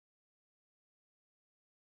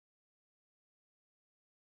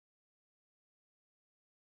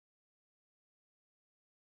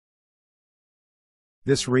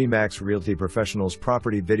This RE/MAX Realty Professionals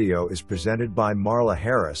property video is presented by Marla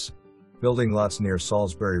Harris. Building lots near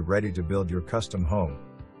Solsberry, ready to build your custom home.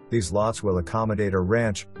 These lots will accommodate a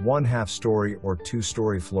ranch, 1/2-story or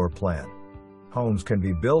 2-story floor plan. Homes can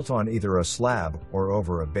be built on either a slab or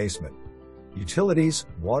over a basement. Utilities,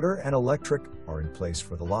 water and electric are in place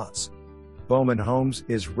for the lots. Bowman Homes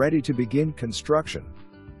is ready to begin construction.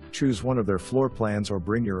 Choose one of their floor plans or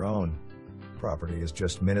bring your own. Property is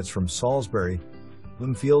just minutes from Solsberry,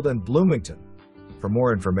 Bloomfield and Bloomington. For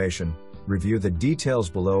more information, review the details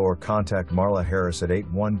below or contact Marla Harris at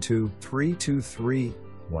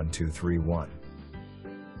 812-323-1231.